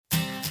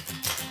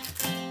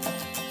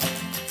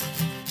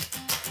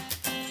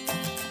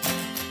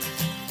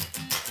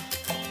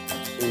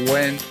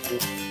when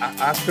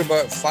after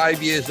about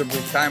 5 years of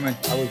retirement,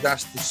 I was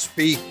asked to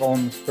speak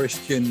on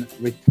Christian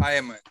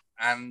retirement.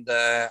 And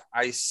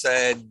I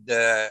said,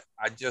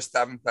 I just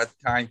haven't had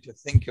time to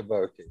think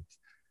about it.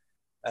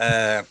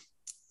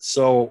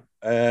 So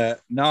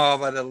now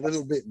I've had a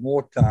little bit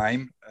more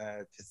time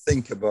to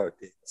think about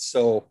it.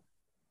 So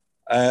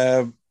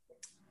I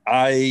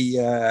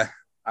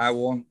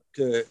want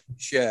to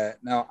share.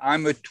 Now,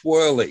 I'm a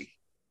twirly.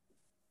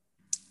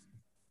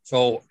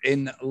 So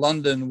in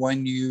London,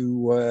 when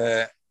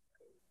you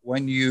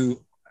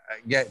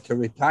get to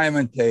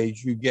retirement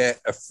age, you get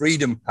a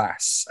freedom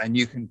pass and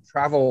you can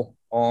travel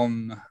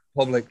on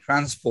public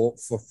transport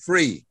for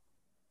free,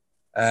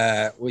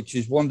 which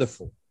is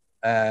wonderful.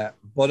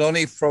 But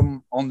only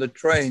on the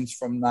trains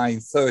from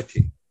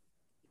 9:30.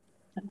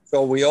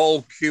 So we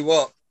all queue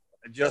up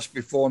just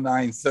before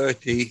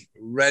 9:30,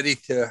 ready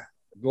to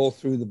go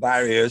through the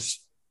barriers.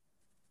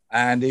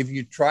 And if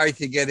you try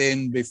to get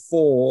in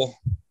before,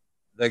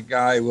 the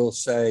guy will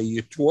say,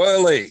 "You're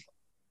twirly."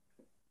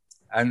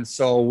 And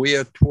so we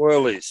are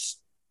twirlies.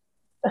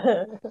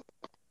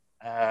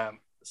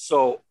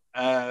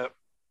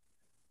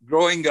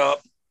 Growing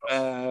up,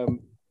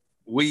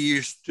 we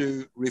used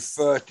to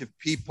refer to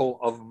people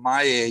of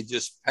my age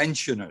as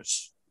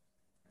pensioners.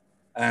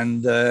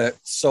 And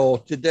so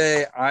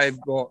today I've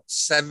got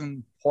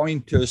 7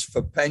 pointers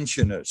for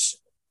pensioners.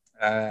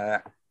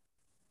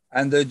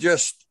 And they're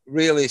just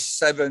really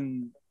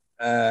 7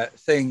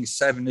 things.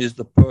 7 is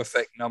the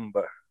perfect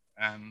number.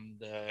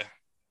 And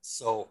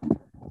so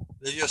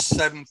they're just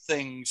 7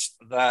 things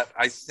that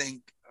I think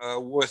are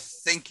worth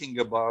thinking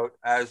about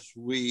as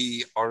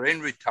we are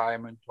in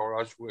retirement or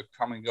as we're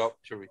coming up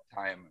to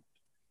retirement.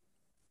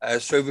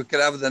 So if we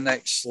could have the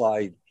next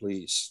slide,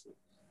 please.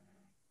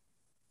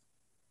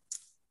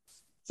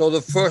 So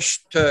the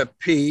first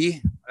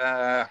P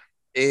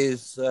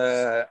is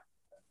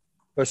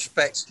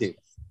perspective.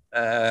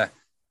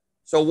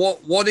 So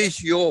what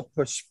is your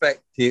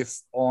perspective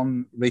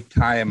on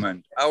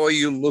retirement? How are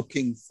you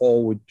looking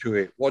forward to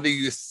it? What are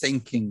you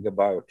thinking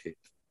about it?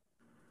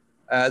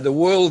 The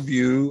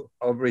worldview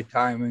of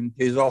retirement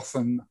is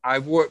often,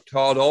 I've worked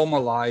hard all my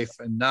life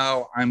and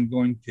now I'm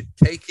going to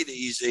take it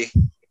easy.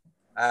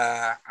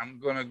 I'm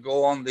going to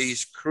go on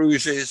these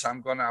cruises.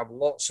 I'm going to have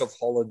lots of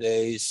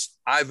holidays.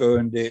 I've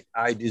earned it.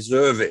 I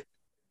deserve it.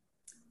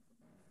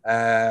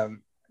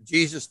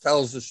 Jesus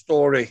tells the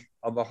story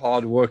of a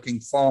hardworking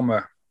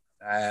farmer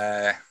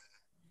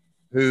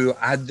who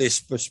had this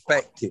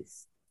perspective,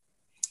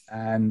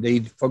 and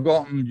he'd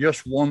forgotten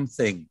just one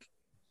thing,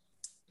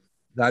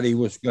 that he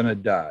was going to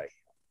die.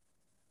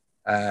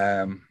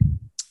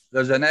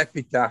 There's an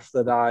epitaph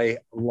that I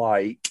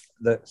like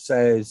that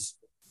says,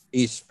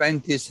 he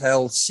spent his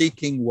health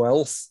seeking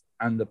wealth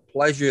and the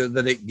pleasure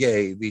that it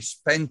gave. He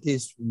spent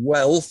his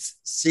wealth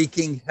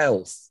seeking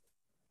health,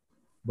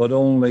 but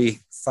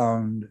only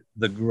found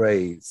the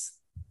grave.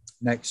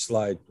 Next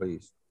slide,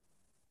 please.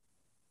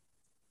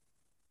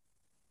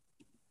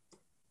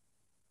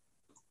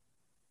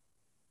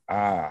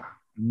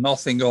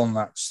 Nothing on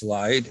that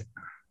slide.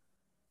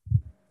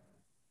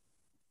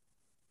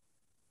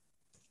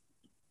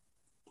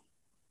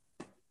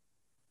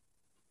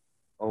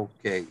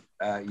 Okay,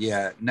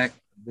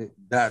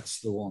 that's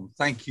the one.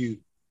 Thank you.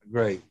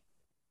 Great.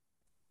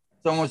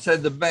 Someone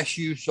said the best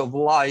use of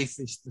life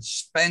is to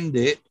spend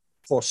it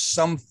for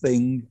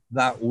something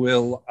that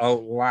will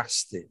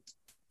outlast it.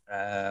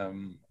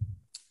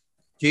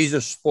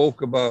 Jesus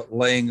spoke about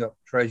laying up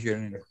treasure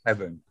in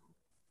heaven.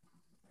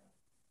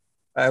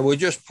 We're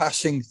just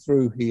passing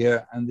through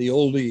here, and the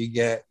older you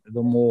get,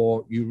 the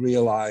more you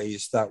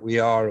realize that we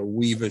are a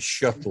weaver's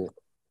shuttle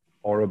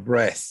or a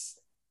breath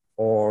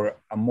or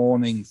a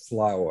morning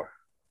flower.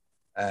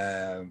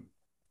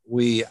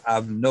 We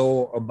have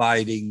no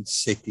abiding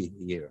city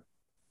here.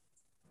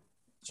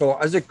 So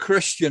as a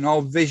Christian,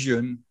 our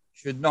vision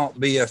should not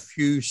be a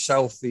few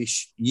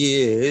selfish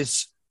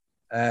years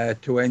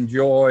to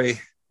enjoy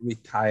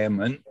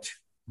retirement,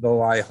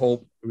 though I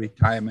hope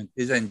retirement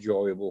is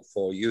enjoyable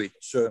for you. It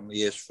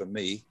certainly is for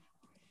me.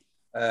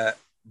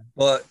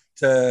 But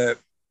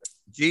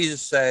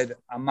Jesus said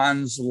a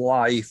man's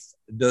life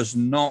does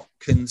not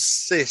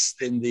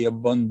consist in the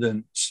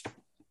abundance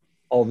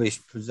of his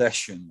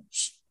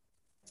possessions.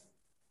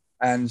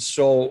 And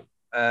so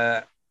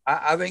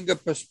having a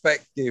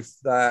perspective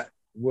that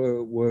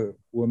we're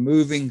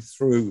moving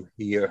through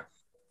here,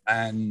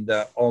 and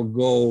our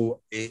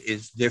goal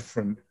is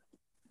different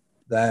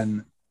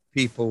than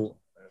people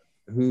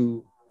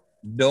who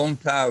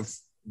don't have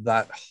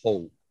that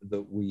hope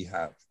that we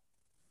have.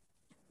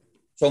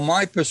 So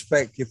my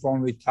perspective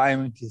on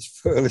retirement is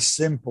fairly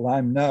simple.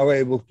 I'm now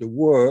able to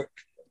work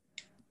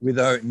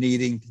without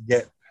needing to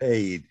get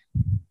paid.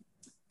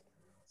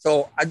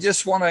 So I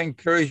just want to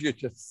encourage you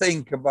to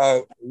think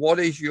about what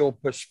is your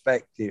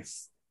perspective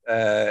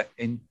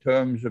in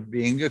terms of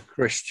being a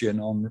Christian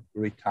on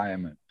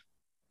retirement.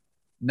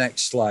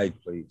 Next slide,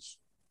 please.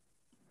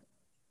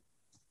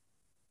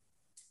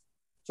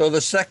 So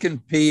the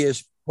second P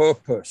is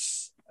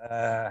purpose.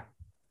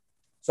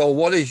 So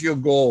what is your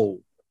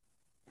goal?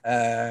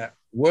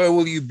 where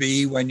will you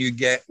be when you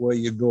get where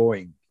you're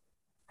going?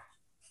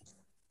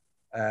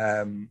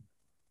 And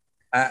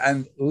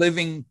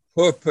living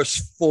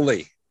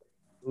purposefully,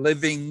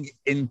 living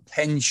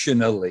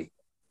intentionally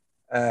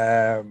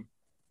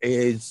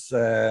is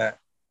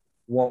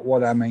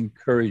what I'm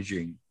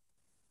encouraging.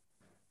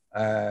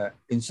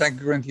 In 2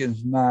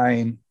 Corinthians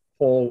 9,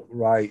 Paul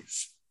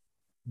writes,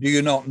 do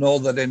you not know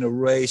that in a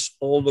race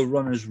all the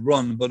runners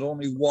run, but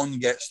only one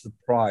gets the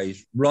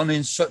prize? Run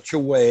in such a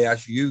way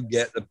as you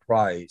get the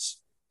prize.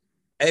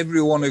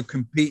 Everyone who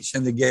competes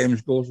in the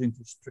games goes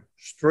into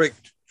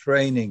strict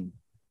training.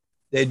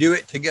 They do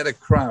it to get a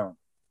crown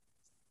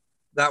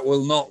that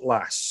will not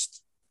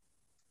last,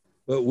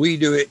 but we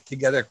do it to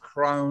get a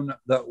crown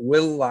that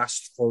will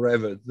last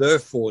forever.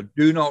 Therefore,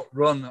 do not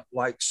run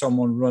like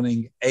someone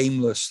running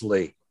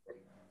aimlessly.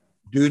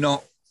 Do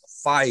not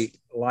fight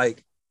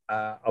like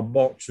a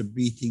boxer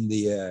beating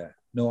the air.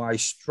 No, I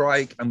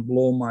strike and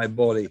blow my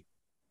body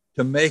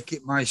to make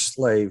it my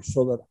slave,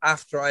 so that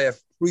after I have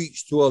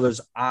preached to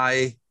others,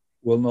 I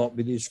will not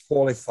be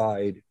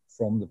disqualified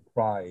from the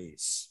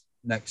prize.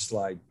 Next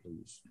slide,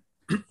 please.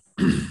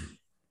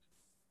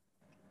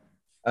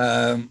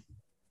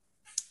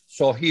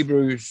 So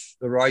Hebrews,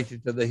 the writer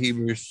to the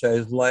Hebrews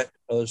says, let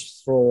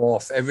us throw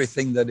off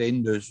everything that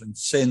hinders and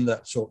sin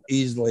that so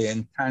easily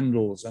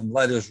entangles, and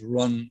let us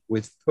run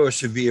with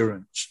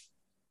perseverance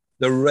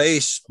the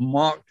race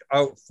marked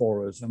out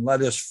for us, and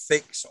let us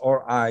fix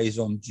our eyes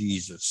on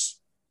Jesus.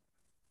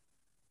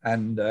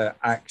 And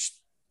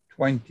Acts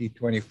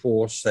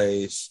 20:24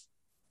 says,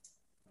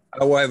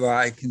 however,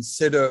 I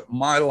consider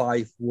my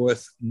life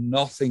worth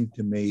nothing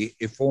to me,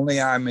 if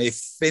only I may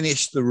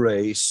finish the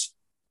race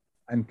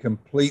and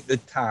complete the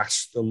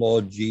task the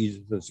Lord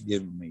Jesus has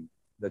given me,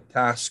 the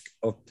task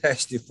of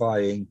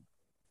testifying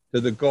to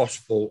the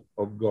gospel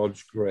of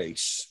God's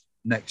grace.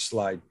 Next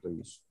slide,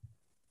 please.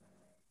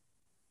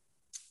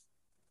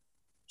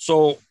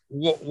 So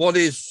what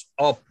is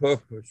our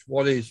purpose?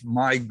 What is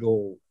my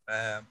goal?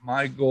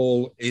 My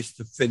goal is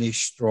to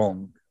finish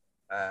strong.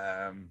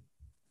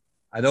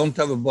 I don't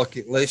have a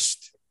bucket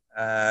list.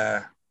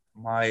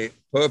 My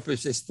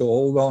purpose is to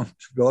hold on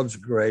to God's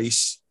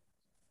grace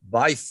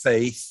by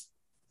faith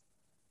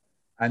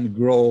and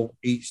grow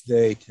each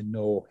day to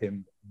know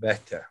him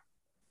better.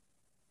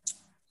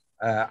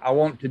 I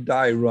want to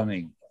die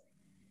running.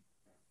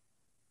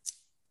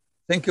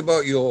 Think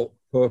about your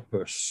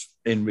purpose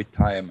in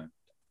retirement.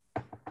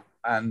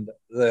 And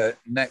the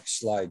next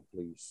slide,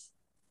 please.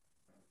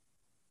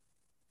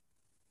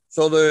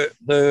 So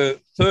the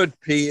third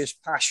P is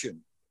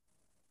passion.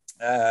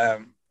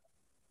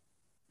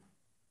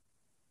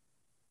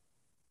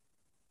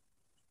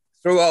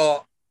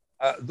 Though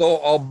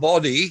our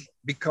body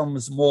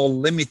becomes more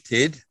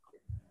limited,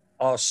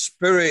 our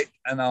spirit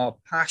and our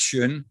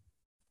passion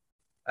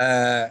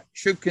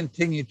should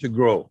continue to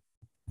grow.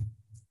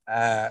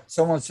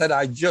 Someone said,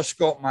 I just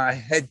got my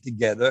head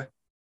together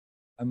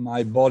and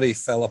my body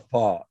fell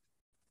apart.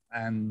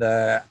 And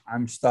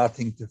I'm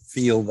starting to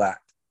feel that,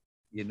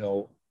 you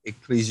know,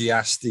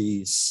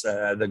 Ecclesiastes,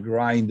 the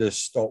grinders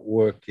stop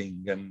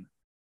working and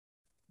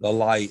the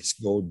lights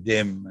go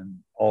dim and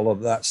all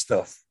of that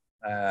stuff.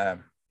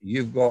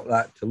 You've got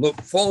that to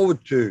look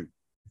forward to.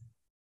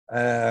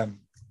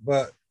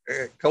 But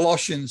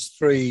Colossians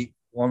 3,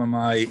 one of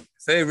my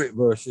favorite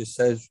verses,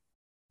 says,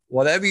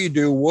 whatever you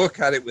do, work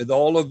at it with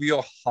all of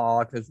your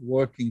heart as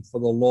working for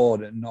the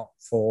Lord and not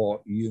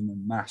for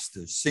human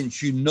masters,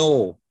 since you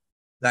know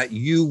that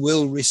you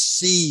will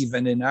receive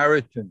an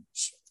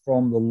inheritance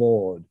from the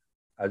Lord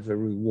as a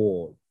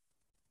reward.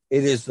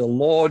 It is the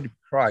Lord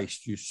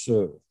Christ you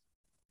serve.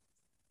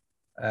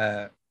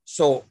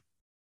 So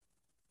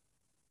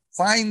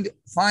find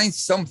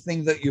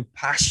something that you're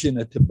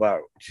passionate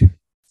about.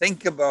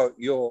 Think about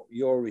your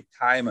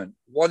retirement.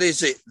 What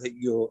is it that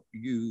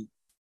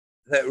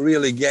that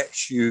really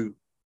gets you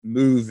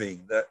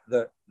moving?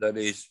 That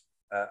is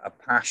a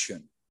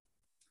passion.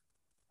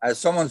 As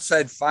someone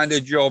said, find a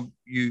job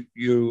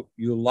you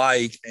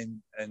like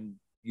and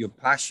you're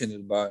passionate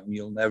about, and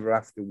you'll never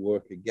have to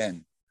work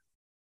again.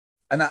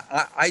 And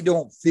I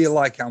don't feel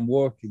like I'm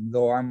working,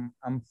 though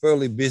I'm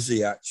fairly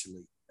busy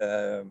actually.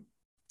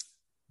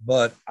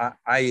 But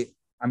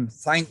I'm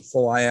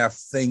thankful I have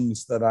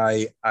things that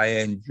I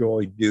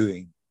enjoy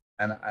doing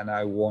and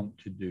I want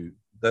to do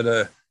that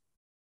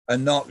are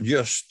not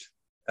just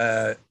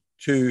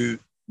to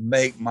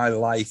make my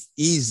life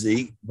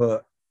easy,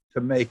 but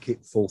to make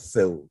it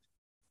fulfilled.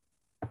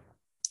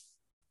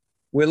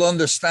 We'll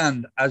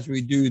understand as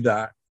we do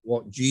that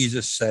what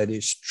Jesus said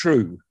is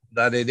true,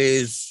 that it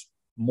is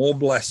more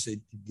blessed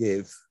to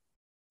give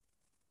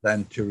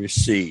than to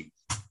receive.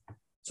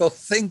 So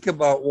think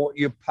about what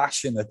you're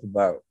passionate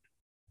about.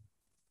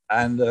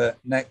 And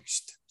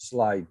next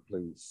slide,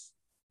 please.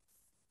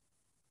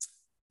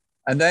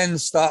 And then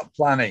start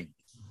planning.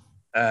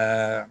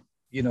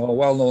 You know, a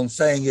well-known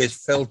saying is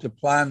fail to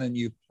plan and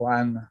you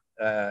plan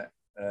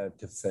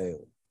to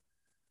fail.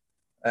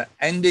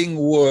 Ending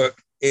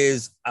work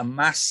is a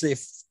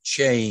massive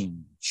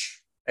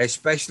change,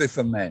 especially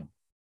for men.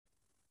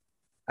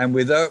 And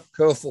without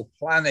careful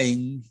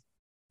planning,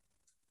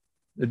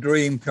 the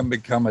dream can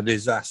become a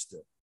disaster.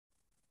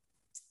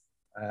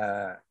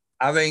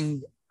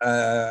 Having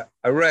a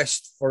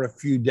rest for a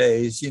few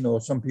days, you know,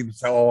 some people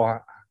say, oh, I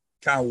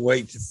can't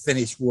wait to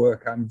finish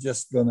work. I'm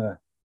just going to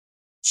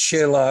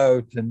chill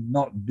out and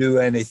not do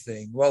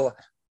anything. Well,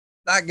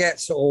 that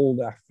gets old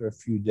after a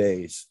few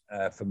days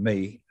for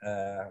me,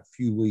 a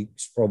few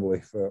weeks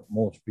probably for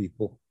most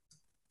people.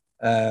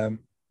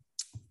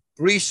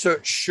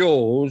 Research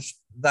shows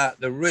that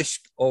the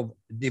risk of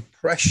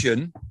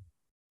depression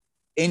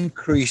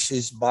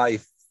increases by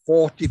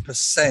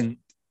 40%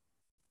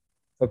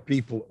 for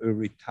people who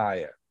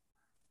retire.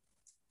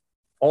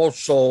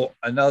 Also,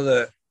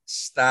 another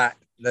stat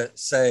that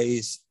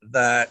says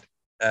that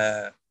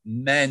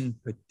men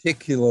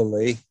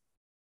particularly,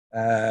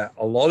 a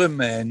lot of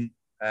men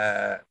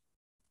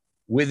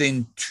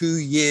within 2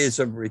 years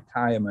of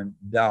retirement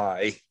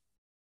die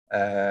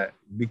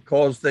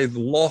because they've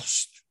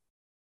lost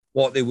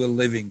what they were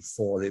living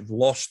for. They've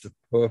lost a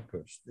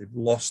purpose. They've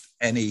lost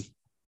any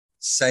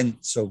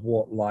sense of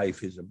what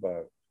life is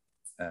about.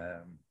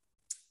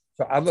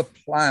 So I have a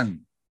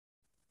plan.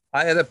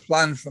 I had a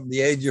plan from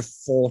the age of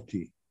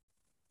 40.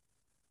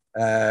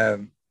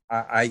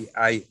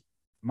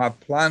 My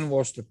plan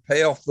was to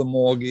pay off the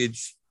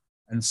mortgage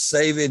and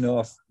save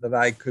enough that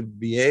I could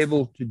be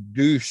able to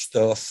do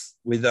stuff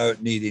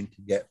without needing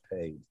to get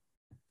paid,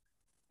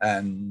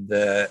 and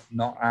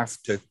not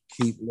have to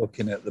keep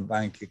looking at the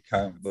bank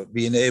account, but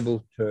being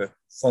able to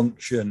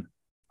function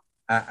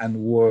and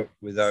work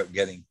without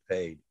getting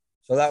paid.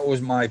 So that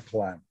was my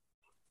plan.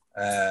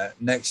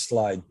 Next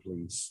slide,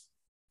 please.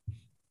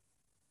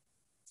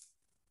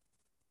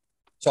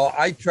 So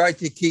I try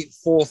to keep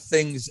 4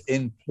 things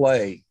in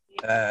play.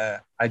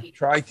 I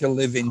try to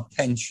live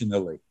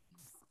intentionally.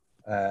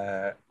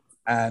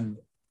 And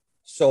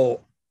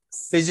so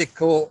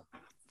physical,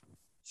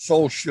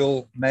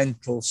 social,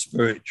 mental,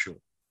 spiritual,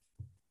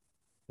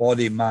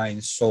 body,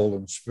 mind, soul,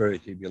 and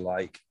spirit, if you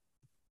like.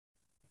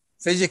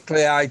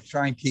 Physically, I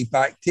try and keep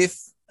active,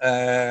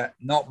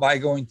 not by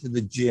going to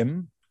the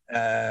gym.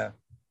 That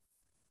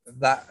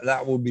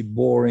would be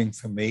boring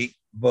for me,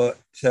 but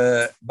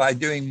by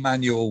doing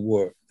manual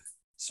work.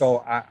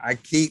 So I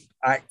keep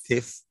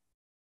active.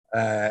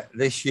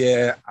 This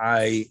year,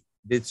 I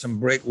did some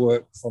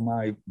brickwork for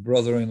my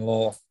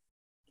brother-in-law,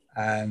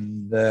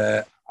 and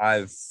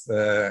I've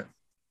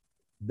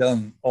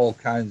done all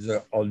kinds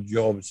of odd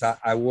jobs.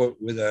 I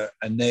worked with a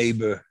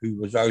neighbor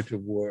who was out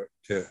of work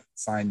to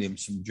find him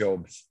some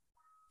jobs.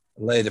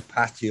 I laid a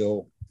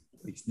patio,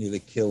 which nearly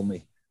killed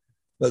me,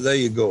 but there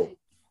you go.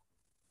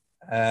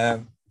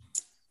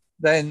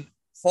 Then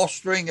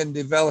fostering and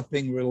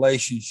developing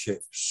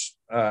relationships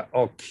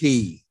are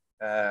key.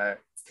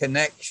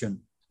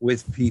 Connection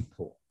with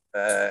people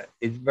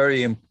is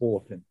very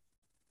important.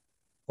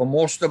 For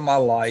most of my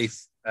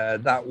life,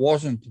 that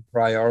wasn't a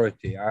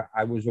priority.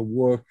 I was a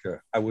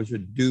worker. I was a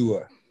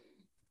doer.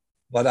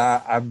 But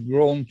I've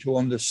grown to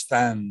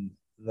understand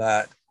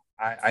that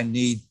I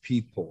need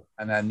people,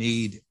 and I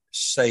need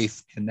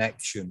safe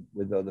connection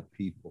with other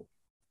people.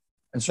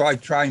 And so I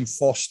try and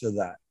foster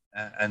that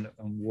and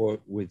work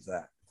with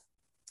that.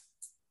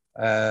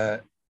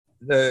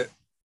 The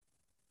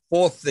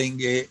 4th thing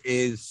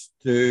is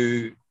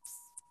to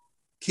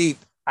keep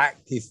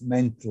active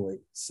mentally.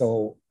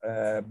 So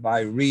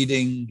by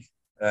reading,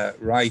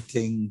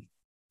 writing,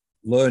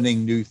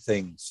 learning new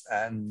things.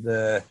 And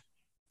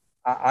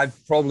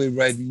I've probably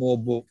read more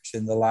books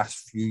in the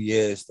last few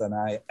years than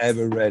I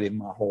ever read in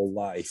my whole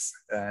life.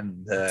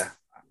 And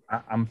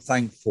I'm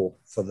thankful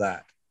for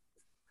that.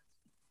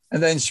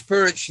 And then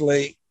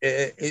spiritually,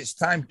 it's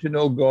time to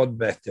know God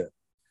better.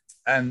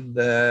 And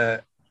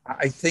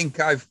I think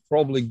I've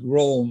probably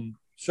grown,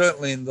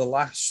 certainly in the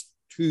last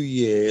 2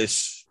 years,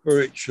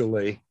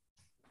 spiritually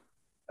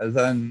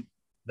than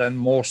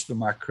most of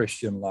my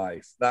Christian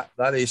life.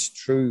 That is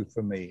true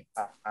for me.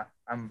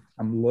 I'm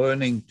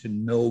learning to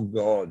know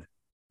God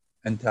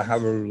and to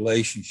have a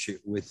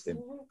relationship with him.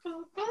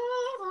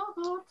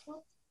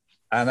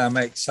 And I'm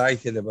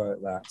excited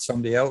about that.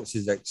 Somebody else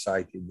is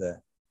excited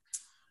there.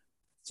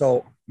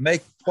 So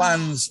make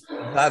plans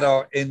that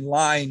are in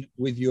line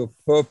with your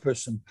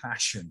purpose and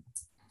passion.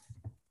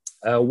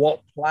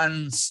 What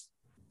plans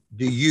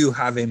do you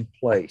have in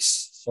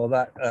place? So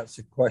that's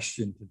a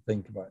question to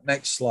think about.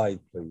 Next slide,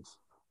 please.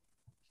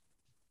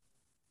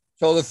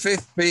 So the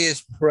 5th P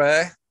is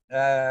prayer.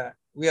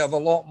 We have a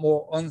lot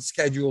more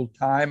unscheduled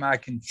time. I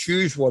can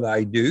choose what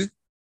I do.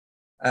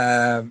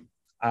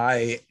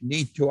 I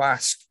need to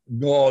ask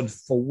God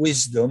for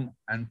wisdom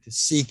and to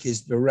seek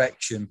his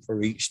direction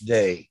for each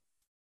day.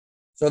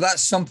 So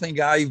that's something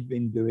I've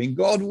been doing.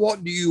 God,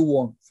 what do you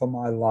want for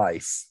my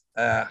life?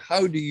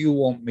 How do you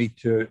want me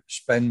to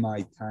spend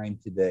my time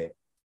today?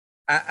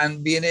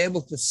 And being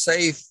able to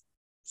save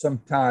some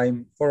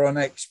time for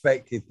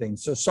unexpected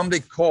things. So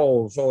somebody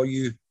calls, or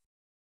you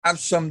have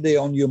somebody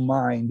on your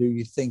mind who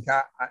you think,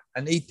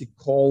 I need to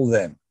call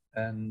them.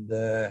 And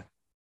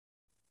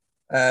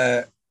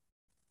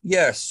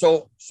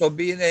so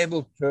being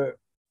able to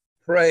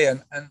pray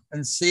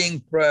and seeing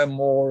prayer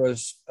more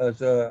as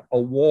a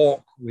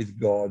walk with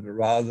God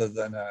rather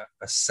than a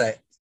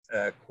set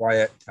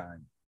quiet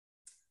time.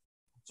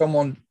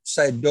 Someone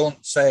said,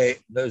 don't say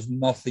there's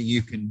nothing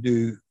you can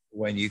do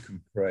when you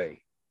can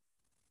pray.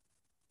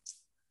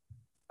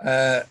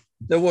 There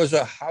was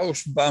a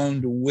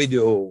housebound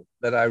widow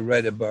that I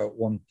read about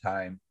one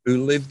time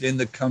who lived in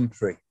the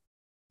country.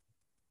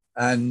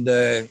 And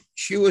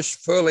she was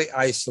fairly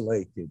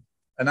isolated.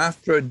 And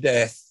after her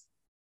death,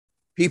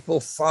 people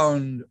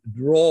found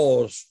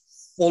drawers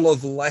full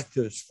of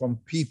letters from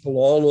people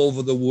all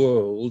over the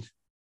world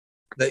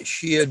that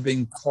she had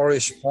been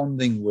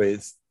corresponding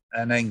with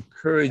and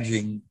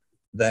encouraging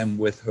them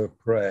with her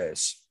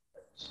prayers.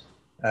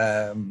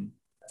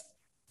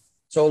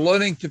 So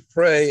learning to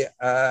pray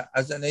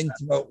as an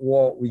intimate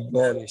walk with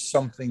God is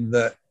something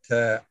that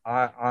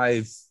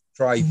I've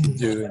tried to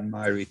do in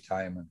my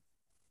retirement.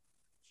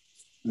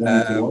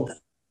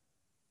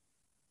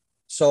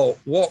 So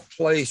what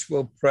place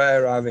will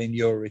prayer have in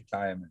your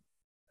retirement?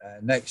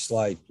 Next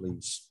slide,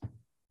 please.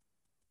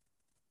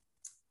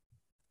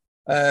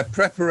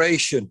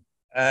 Preparation.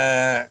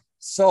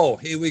 So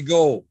here we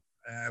go.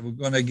 We're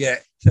going to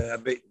get a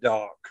bit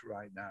dark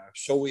right now.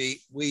 So we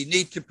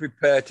need to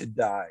prepare to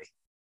die.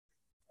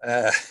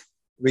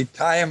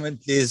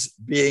 Retirement is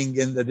being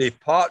in the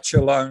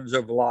departure lounge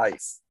of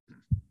life.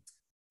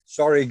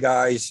 Sorry,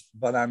 guys,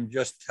 but I'm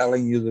just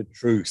telling you the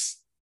truth.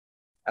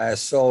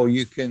 So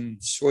you can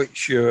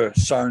switch your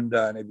sound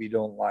down if you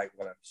don't like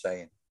what I'm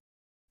saying.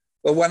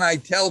 But when I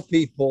tell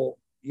people,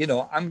 you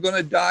know, I'm going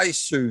to die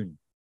soon,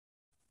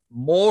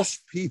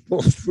 most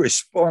people's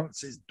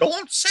response is,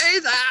 don't say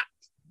that.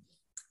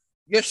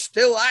 You're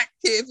still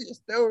active. You're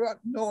still...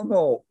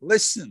 No.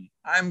 Listen,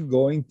 I'm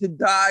going to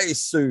die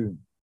soon.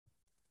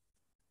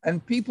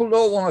 And people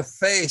don't want to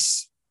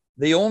face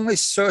the only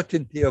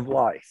certainty of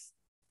life.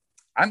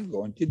 I'm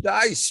going to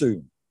die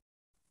soon.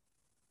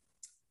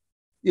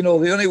 You know,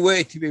 the only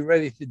way to be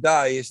ready to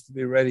die is to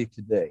be ready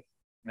today.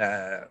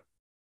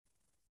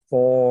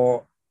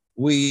 For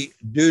we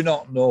do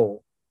not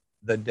know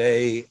the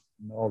day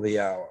nor the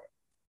hour.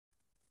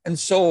 And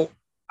so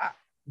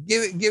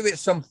give it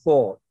some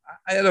thought.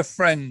 I had a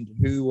friend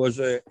who was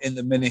in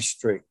the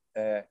ministry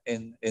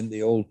in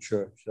the old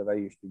church that I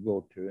used to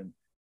go to. And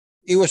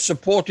he was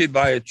supported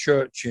by a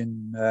church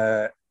in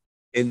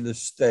the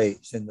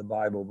States, in the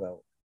Bible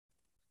Belt.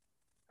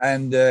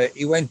 And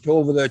he went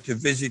over there to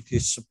visit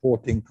his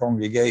supporting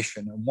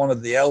congregation. And one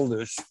of the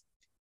elders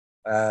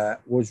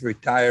was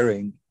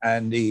retiring,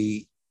 and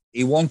he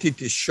wanted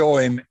to show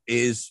him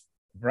his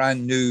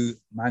brand new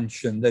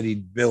mansion that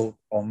he'd built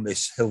on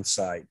this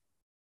hillside.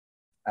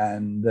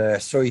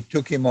 And so he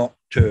took him up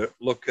to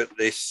look at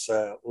this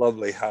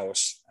lovely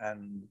house.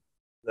 And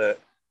the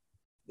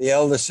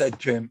elder said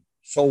to him,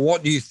 "So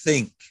what do you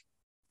think?"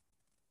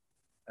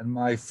 And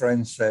my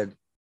friend said,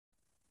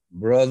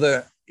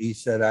 "Brother," he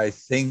said, "I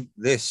think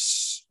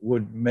this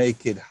would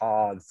make it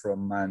hard for a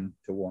man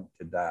to want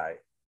to die."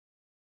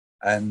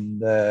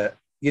 And,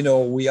 you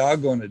know, we are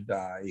going to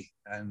die,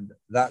 and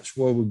that's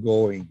where we're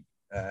going.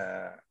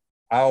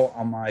 How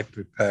am I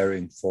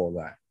preparing for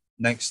that?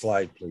 Next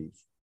slide, please.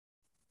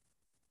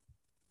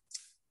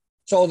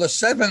 So the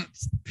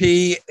 7th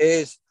P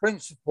is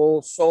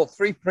principles. So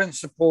 3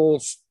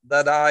 principles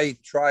that I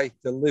try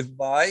to live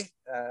by.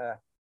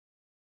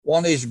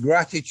 One is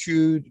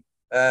gratitude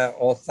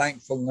or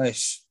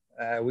thankfulness.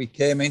 We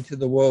came into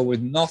the world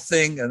with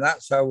nothing, and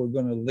that's how we're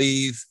going to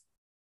leave.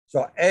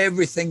 So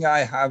everything I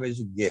have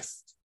is a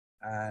gift,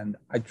 and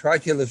I try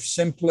to live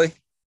simply.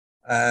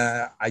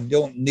 I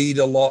don't need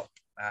a lot.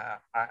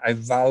 I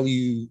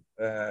value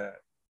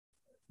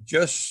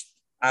just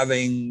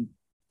having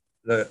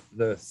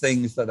the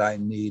things that I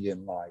need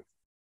in life.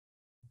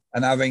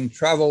 And having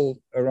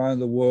traveled around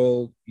the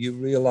world, you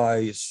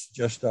realize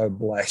just how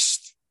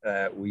blessed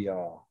we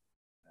are.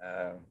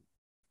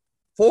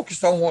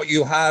 Focus on what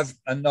you have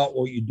and not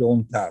what you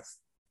don't have.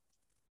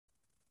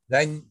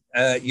 Then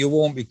you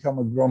won't become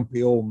a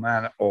grumpy old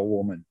man or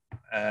woman.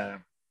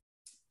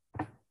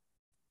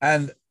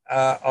 And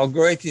our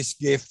greatest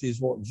gift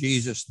is what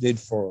Jesus did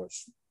for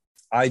us.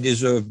 I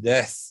deserve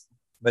death,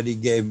 but he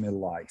gave me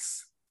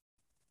life.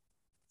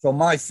 So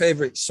my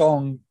favorite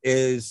song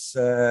is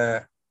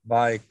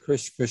by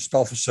Chris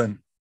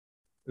Christopherson,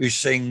 who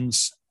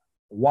sings,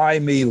 "Why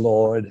me,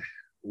 Lord?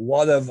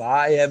 What have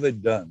I ever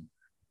done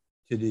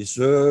to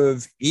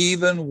deserve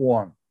even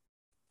one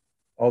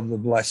of the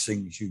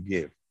blessings you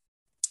give?"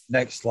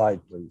 Next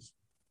slide, please.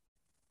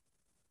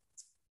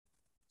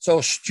 So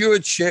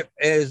stewardship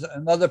is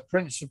another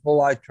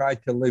principle I try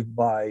to live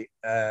by.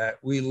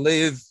 We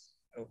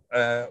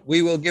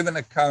will give an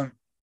account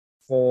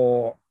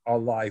for our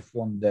life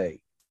one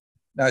day.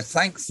 Now,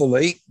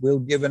 thankfully,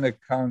 we'll give an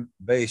account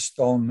based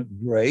on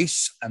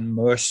grace and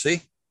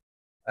mercy,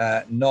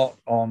 not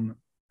on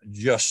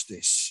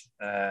justice,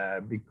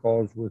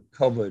 because we're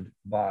covered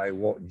by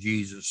what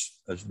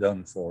Jesus has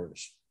done for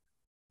us.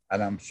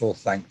 And I'm so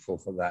thankful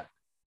for that.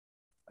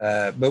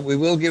 But we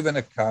will give an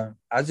account.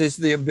 As is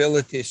the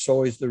ability,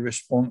 so is the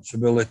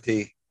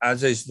responsibility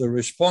as is the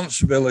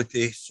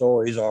responsibility,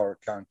 so is our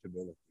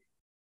accountability.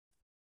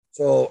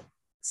 So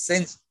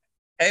since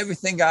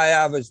everything I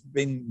have has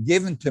been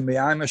given to me,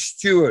 I'm a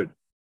steward.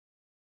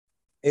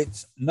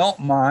 It's not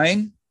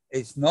mine.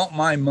 It's not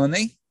my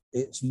money.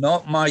 It's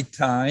not my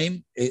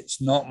time.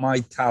 It's not my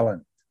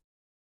talent.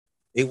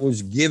 It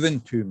was given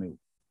to me.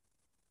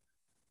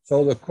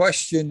 So the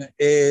question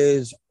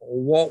is,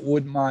 what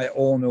would my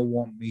owner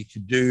want me to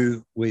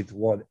do with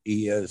what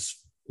he has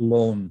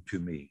loaned to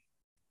me?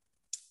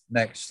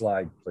 Next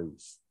slide,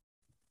 please.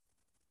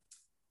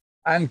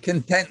 And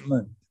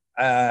contentment.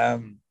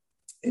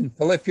 In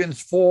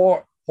Philippians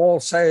 4, Paul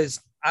says,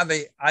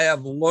 I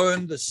have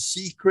learned the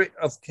secret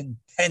of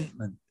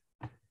contentment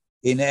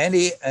in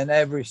any and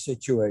every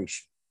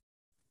situation.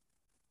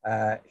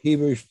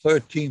 Hebrews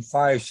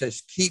 13:5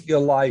 says, keep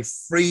your life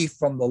free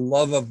from the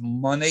love of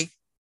money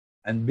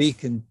and be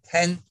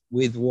content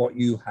with what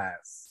you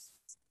have.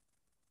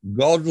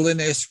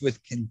 Godliness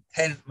with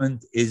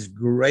contentment is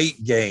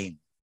great gain,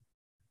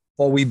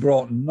 for we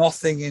brought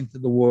nothing into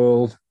the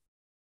world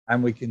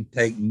and we can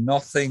take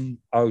nothing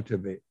out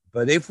of it.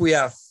 But if we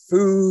have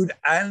food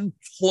and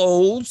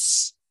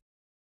clothes,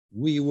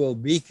 we will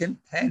be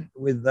content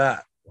with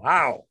that.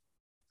 Wow.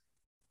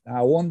 Now,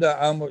 I wonder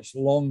how much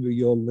longer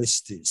your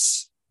list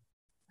is.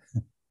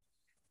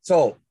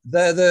 So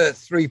they're the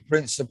three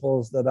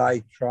principles that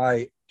I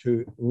try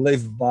to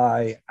live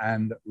by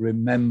and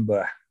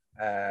remember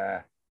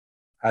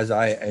as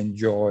I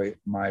enjoy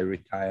my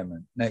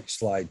retirement. Next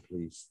slide,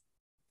 please.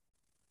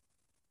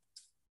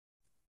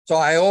 So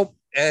I hope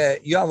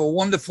you have a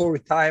wonderful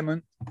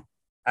retirement,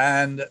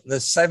 and the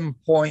 7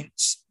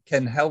 points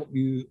can help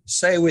you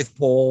say with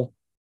Paul,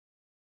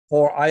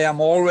 for I am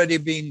already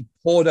being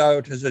poured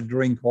out as a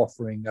drink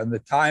offering, and the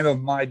time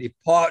of my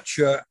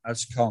departure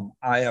has come.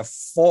 I have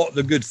fought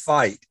the good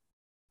fight.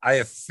 I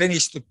have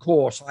finished the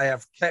course. I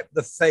have kept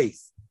the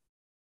faith.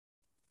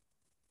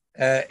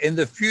 In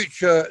the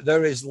future,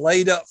 there is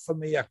laid up for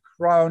me a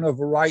crown of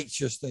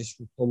righteousness,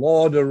 which the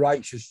Lord, a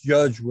righteous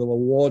judge, will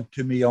award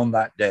to me on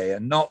that day,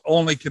 and not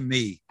only to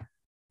me,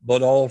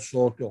 but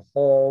also to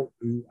all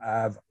who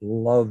have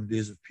loved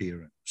his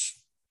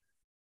appearance.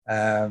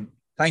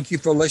 Thank you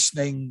for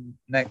listening.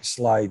 Next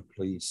slide,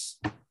 please.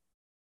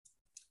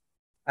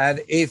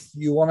 And if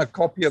you want a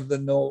copy of the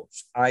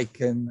notes, I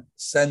can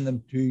send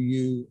them to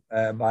you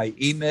by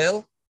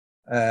email.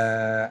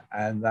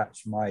 And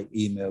that's my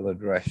email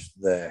address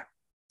there.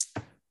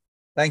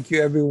 Thank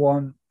you,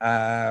 everyone.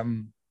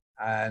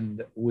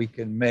 And we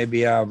can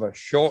maybe have a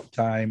short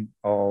time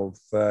of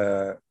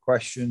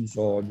questions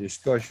or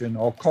discussion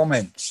or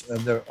comments. And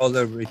there are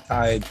other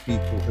retired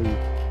people who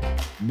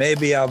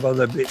maybe have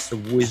other bits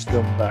of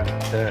wisdom that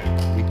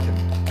we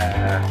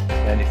can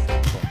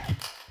benefit from.